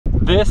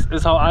This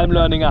is how I'm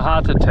learning a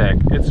heart attack.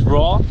 It's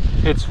raw,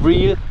 it's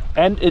real,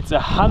 and it's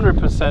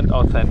 100%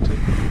 authentic.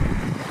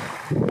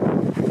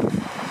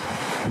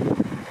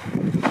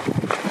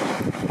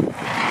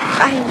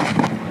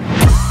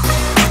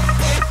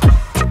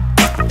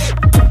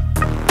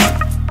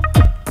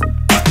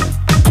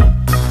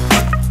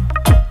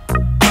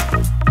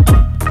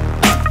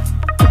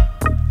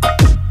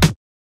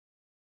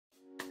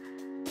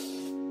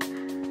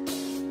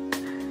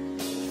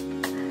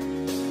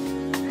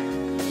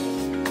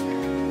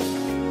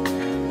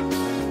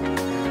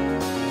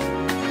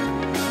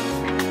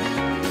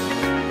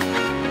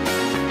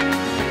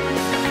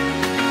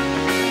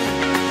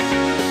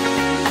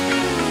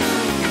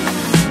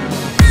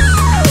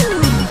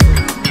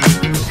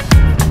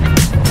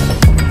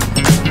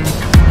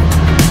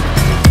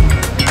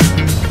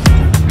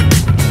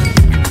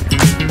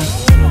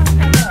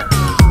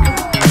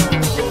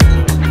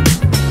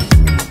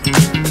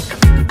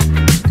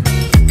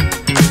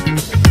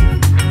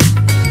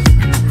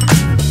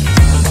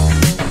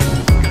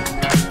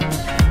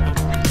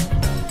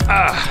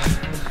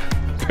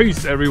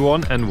 Peace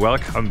everyone and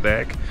welcome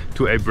back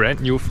to a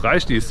brand new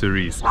Freistil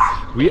series.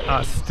 We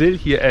are still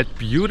here at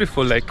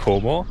beautiful Lake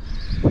Como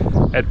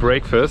at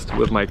breakfast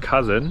with my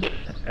cousin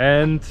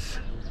and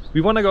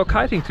we want to go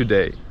kiting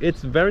today.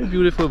 It's very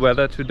beautiful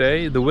weather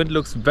today, the wind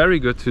looks very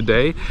good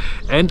today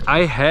and I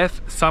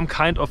have some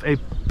kind of a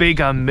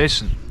bigger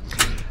mission.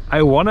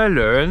 I want to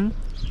learn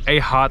a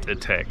heart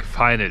attack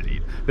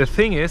finally. The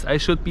thing is, I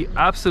should be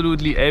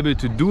absolutely able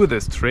to do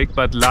this trick,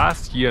 but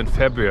last year in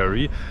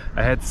February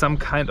I had some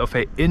kind of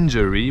a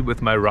injury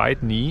with my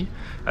right knee.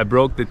 I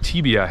broke the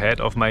tibia head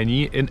of my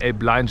knee in a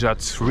blind jump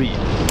 3.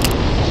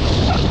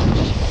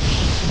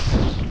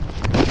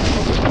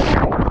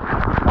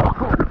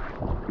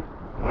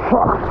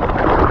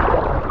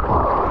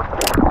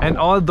 And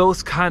all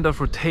those kind of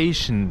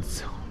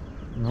rotations,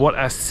 what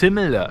are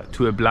similar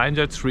to a blind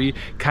jump 3,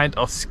 kind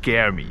of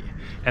scare me.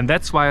 And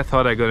that's why I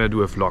thought I'm gonna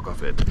do a vlog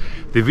of it.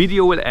 The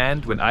video will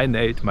end when I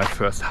nailed my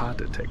first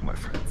heart attack, my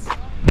friends.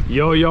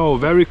 Yo,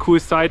 very cool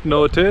side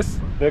notice.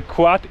 The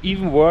quad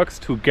even works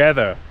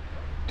together.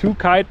 2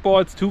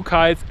 kiteboards, 2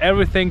 kites,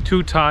 everything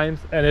 2 times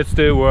and it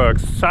still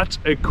works. Such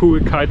a cool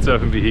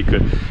kitesurfing vehicle.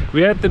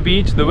 We're at the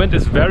beach, the wind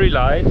is very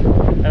light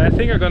and I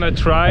think I'm gonna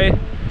try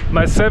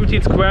my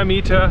 17 square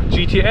meter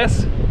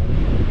GTS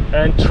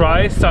and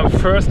try some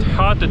first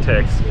heart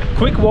attacks.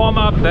 Quick warm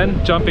up,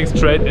 then jumping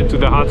straight into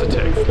the heart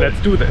attacks.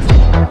 Let's do this.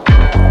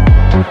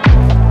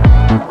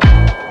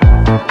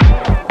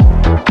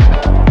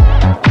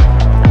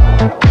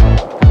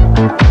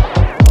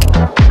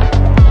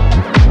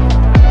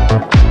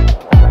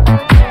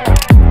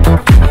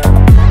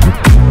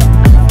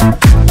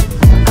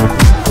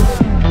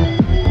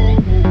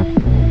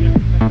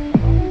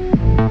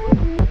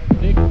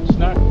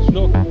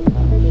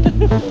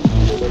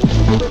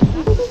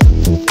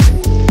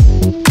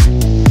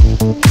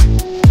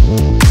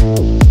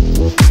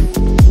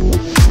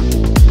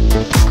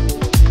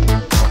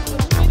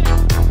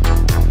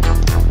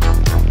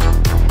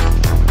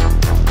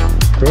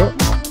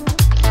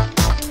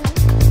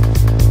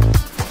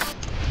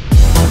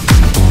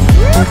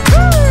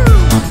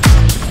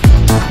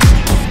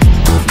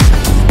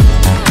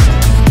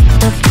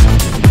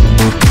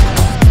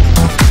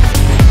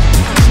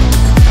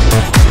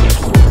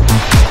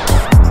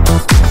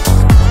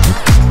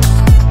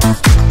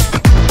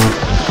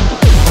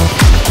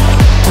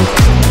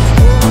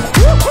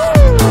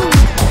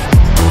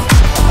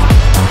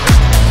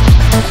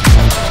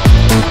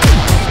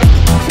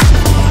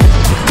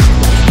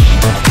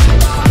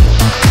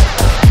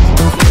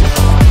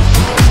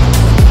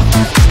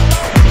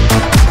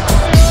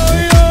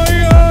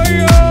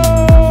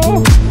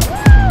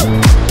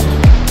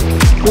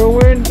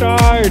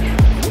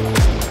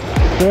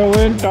 The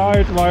wind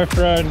died, my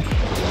friend.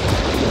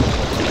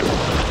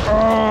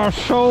 Oh,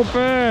 so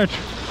bad.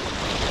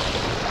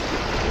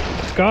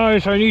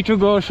 Guys, I need to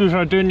go to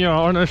Sardinia,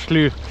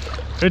 honestly.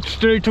 It's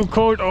still too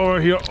cold over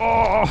here.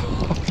 Oh.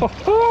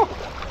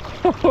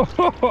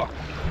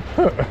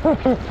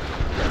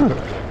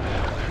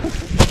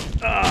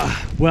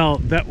 Well,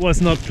 that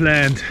was not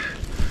planned.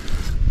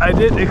 I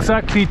did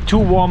exactly 2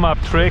 warm-up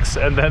tricks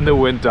and then the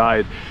wind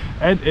died.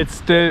 And it's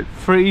still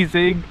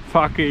freezing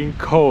fucking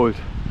cold.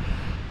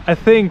 I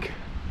think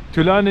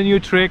to learn a new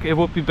trick it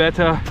would be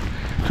better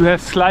to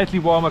have slightly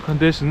warmer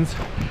conditions.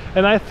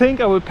 And I think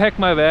I will pack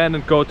my van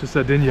and go to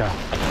Sardinia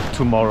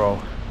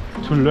tomorrow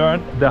to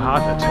learn the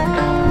heart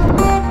attack.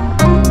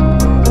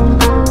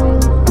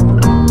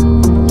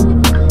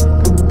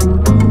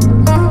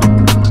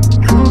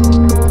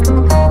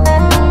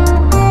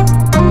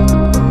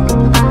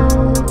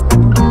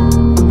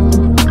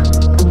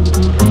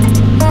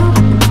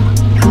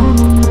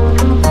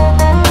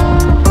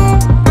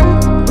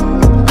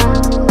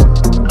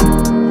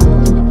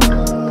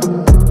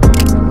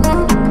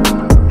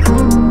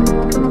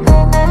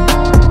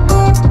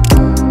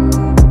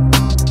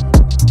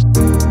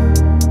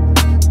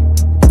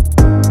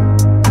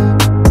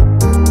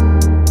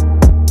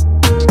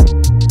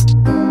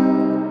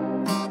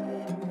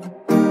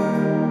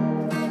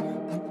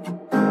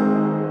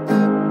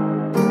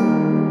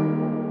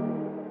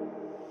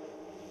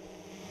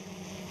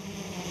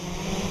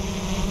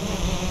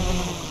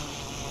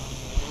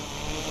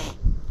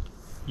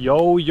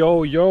 Yo,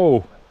 yo,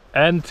 yo,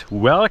 and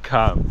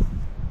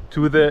welcome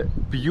to the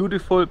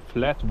beautiful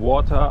flat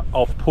water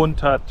of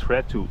Punta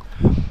Tretu.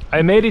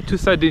 I made it to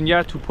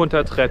Sardinia, to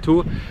Punta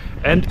Tretu,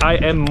 and I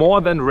am more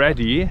than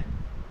ready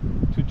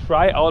to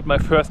try out my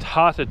first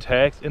heart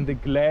attacks in the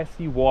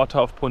glassy water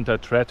of Punta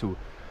Tretu.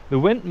 The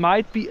wind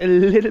might be a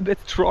little bit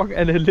strong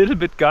and a little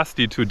bit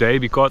gusty today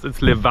because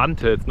it's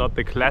Levante, it's not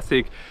the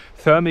classic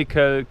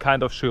thermical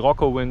kind of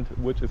Scirocco wind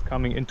which is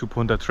coming into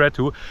Punta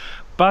Tretu,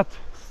 but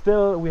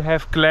still we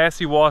have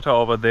glassy water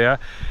over there,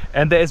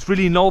 and there is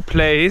really no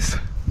place,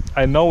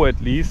 I know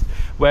at least,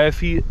 where I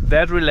feel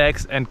that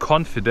relaxed and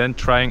confident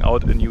trying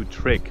out a new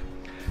trick.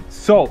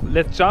 So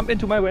let's jump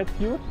into my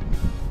wetsuit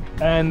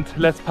and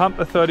let's pump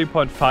a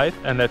 30.5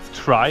 and let's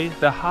try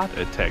the heart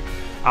attack.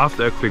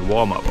 After a quick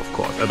warm-up, of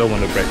course. I don't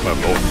want to break my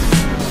bones.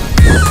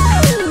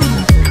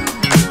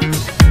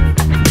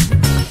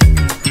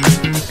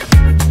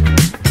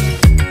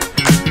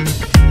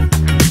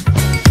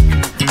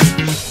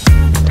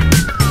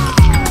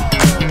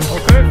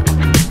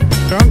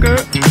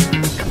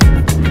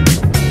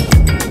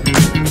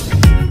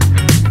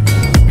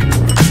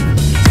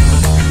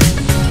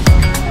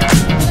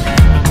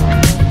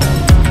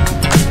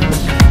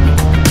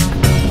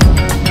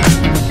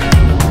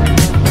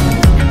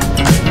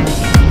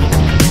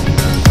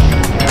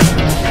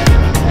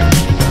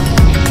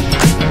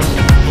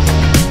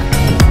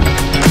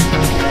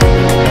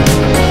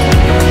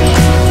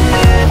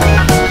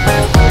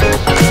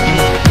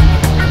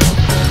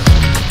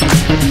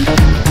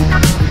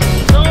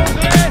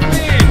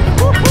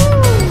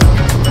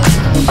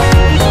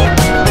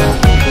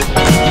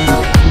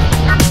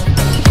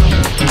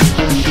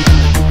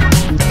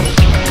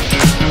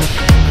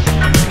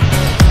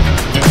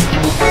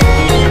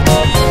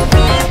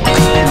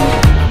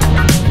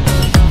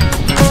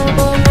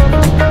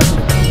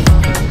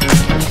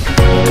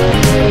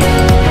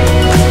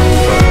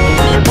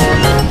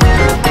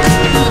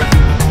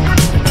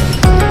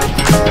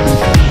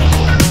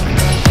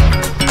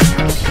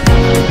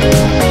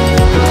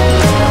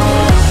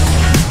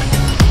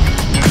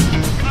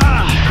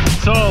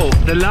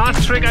 The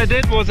last trick I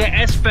did was an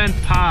S-bend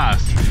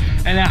pass,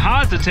 and a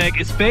heart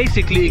attack is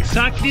basically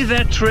exactly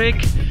that trick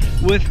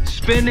with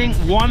spinning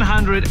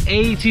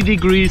 180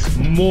 degrees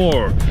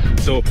more.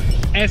 So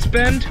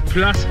S-bend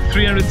plus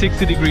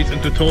 360 degrees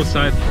into toe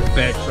side,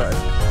 back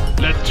side.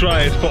 Let's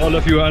try it for all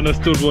of you who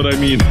understood what I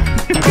mean.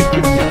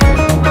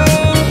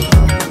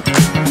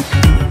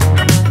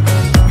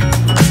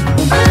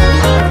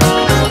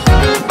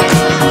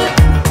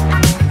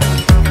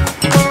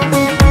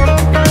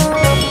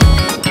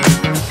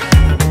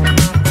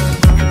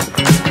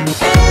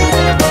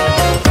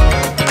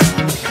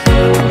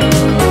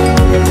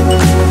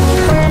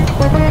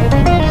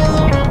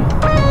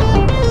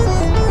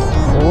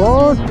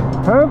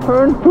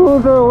 Happened to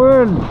the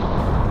wind?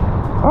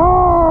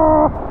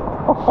 Oh,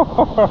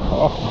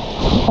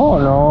 oh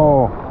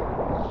no.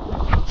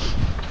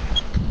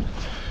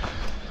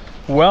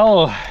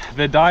 Well,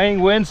 the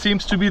dying wind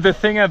seems to be the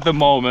thing at the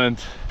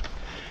moment.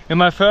 In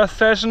my first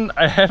session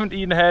I haven't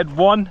even had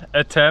one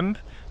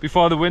attempt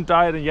before the wind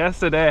died, and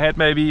yesterday I had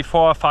maybe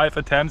 4 or 5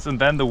 attempts and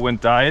then the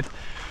wind died.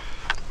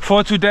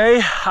 For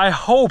today I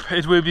hope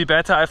it will be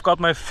better. I've got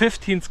my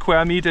 15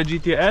 square meter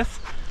GTS,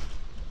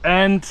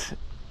 and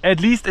at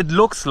least it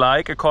looks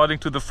like, according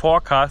to the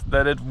forecast,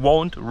 that it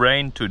won't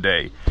rain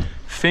today.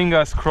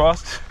 Fingers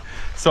crossed.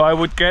 So I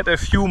would get a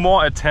few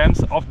more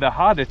attempts of the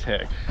heart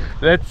attack.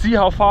 Let's see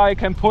how far I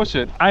can push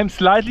it. I'm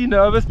slightly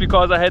nervous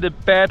because I had a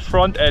bad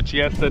front edge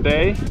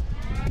yesterday,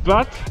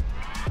 but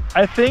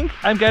I think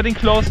I'm getting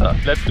closer.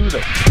 Let's do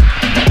this.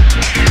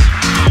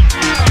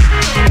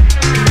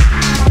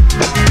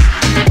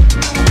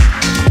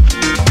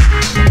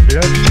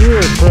 Let's do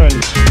it,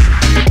 friends.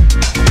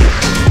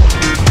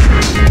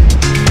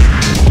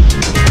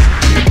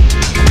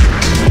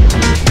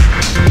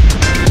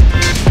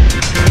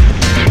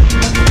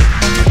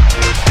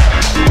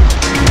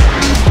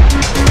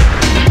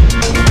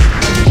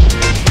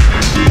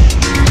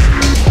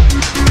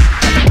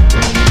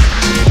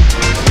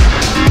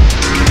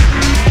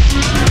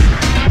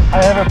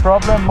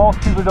 Problem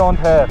most people don't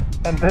have,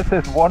 and this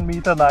is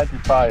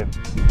 1.95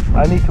 m.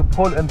 I need to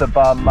pull in the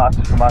bar much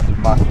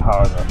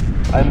harder.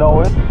 I know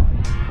it,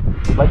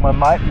 like my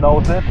mind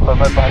knows it, but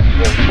my body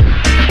doesn't.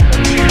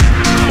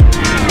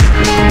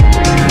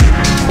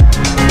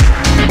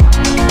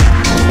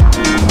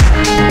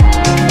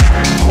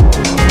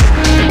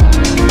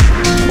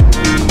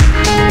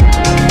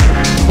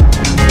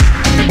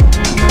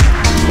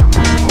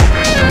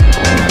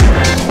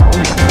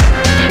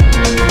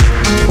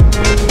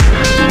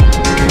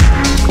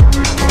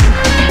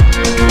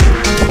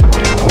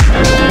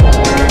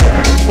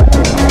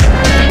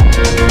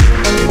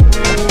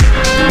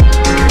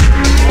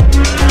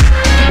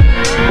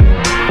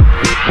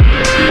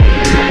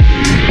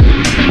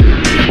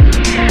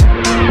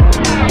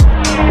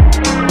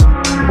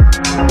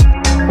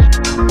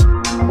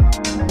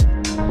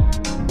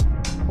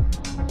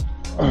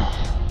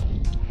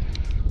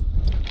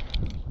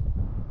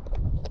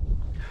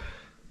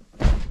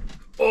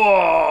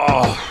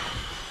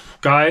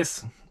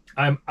 Guys,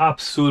 I'm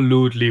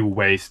absolutely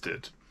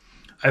wasted.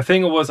 I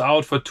think I was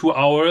out for 2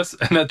 hours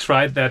and I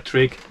tried that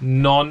trick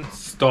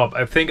non-stop.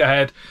 I think I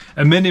had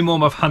a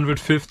minimum of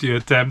 150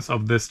 attempts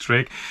of this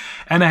trick.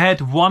 And I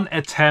had one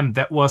attempt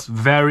that was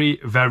very,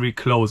 very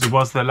close. It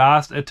was the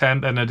last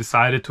attempt and I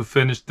decided to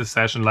finish the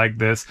session like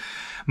this.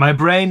 My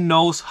brain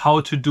knows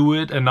how to do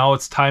it and now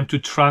it's time to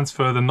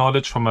transfer the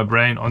knowledge from my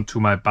brain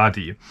onto my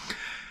body.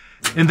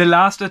 In the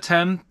last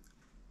attempt,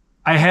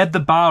 I had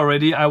the bar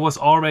already. I was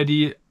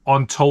already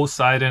on toe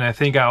side and I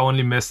think I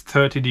only missed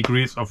 30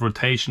 degrees of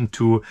rotation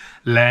to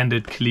land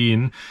it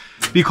clean.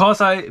 Because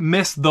I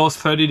missed those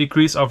 30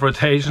 degrees of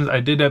rotations,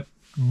 I did a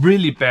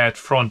really bad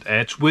front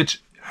edge,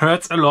 which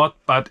hurts a lot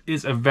but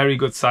is a very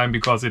good sign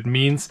because it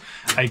means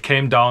I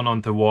came down on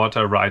the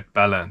water right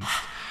balanced.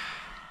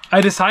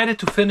 I decided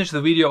to finish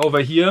the video over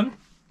here.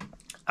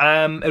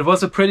 It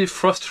was a pretty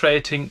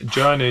frustrating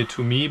journey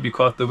to me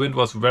because the wind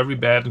was very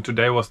bad and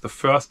today was the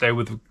first day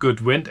with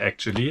good wind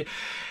actually.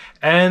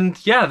 And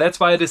yeah, that's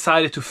why I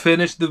decided to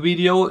finish the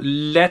video,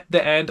 let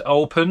the end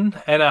open,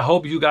 and I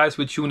hope you guys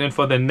will tune in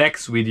for the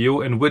next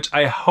video in which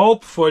I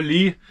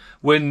hopefully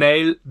will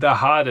nail the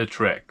harder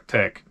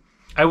tech.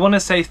 I want to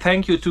say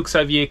thank you to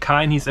Xavier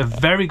Kine. He's a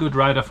very good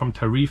rider from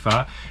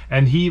Tarifa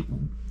and he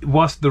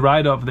was the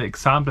rider of the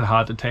example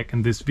heart attack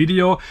in this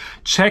video.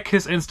 Check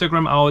his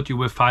Instagram out, you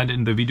will find it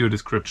in the video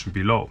description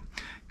below.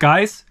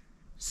 Guys,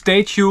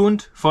 stay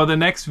tuned for the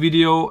next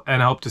video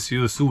and I hope to see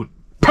you soon.